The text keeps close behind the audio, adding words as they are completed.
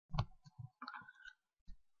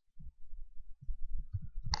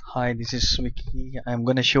Hi, this is Vicky. I'm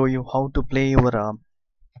gonna show you how to play your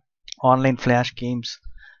online flash games,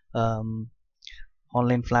 um,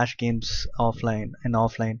 online flash games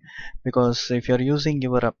offline. Because if you're using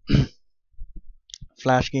your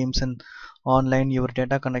flash games and online, your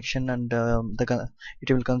data connection and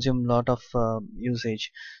it will consume a lot of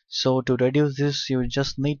usage. So to reduce this, you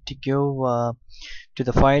just need to go to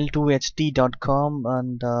the file2ht.com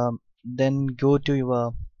and then go to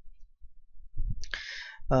your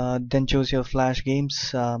then choose your flash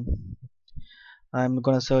games. I'm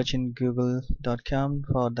gonna search in google.com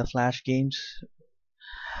for the flash games.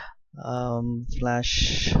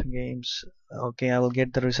 Flash games. Okay, I will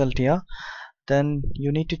get the result here. Then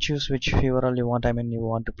you need to choose which URL you want. You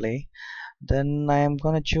want to play. Then I am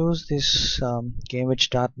gonna choose this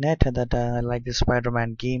gamewitch.net that I like the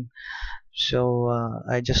Spider-Man game. So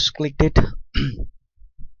I just clicked it.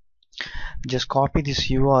 Just copy this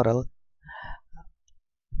URL.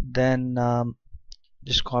 Then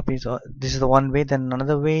just copy. So this is the one way. Then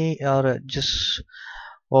another way, or just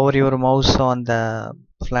over your mouse on the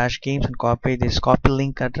flash games and copy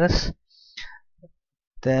link address,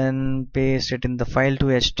 then paste it in the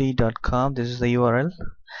file2ht.com. This is the URL.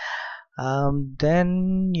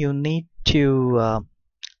 Then you need to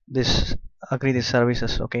this agree the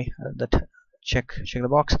services. Okay, that check the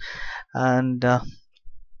box and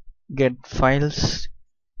get files.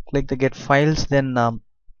 Click the get files. Then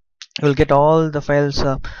you will get all the files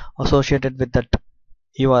associated with that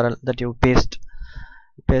URL that you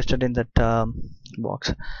pasted in that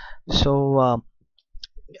box. So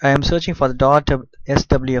I am searching for the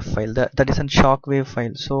 .swf file, that is a shockwave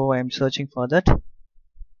file. So I am searching for that.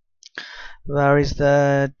 Where is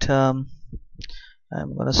that? I'm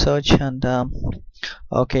gonna search and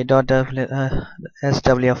okay,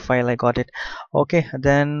 .swf file, I got it. Okay,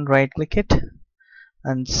 then right click it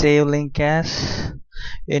and save link as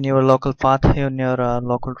in your local path in your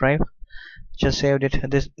local drive. Just saved it.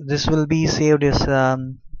 This will be saved as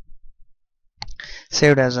an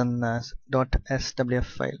 .swf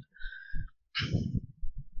file.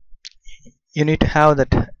 You need to have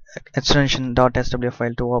that extension .swf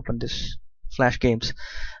file to open this flash games.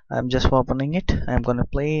 I'm just opening it. I'm gonna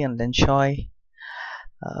play and enjoy.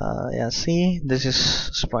 Yeah, see, this is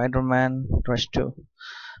Spider-Man Rush 2.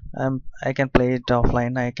 I can play it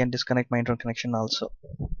offline. I can disconnect my internet connection also.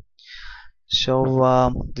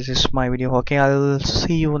 So this is my video. Okay, I'll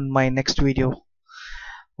see you in my next video.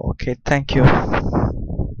 Okay, thank you.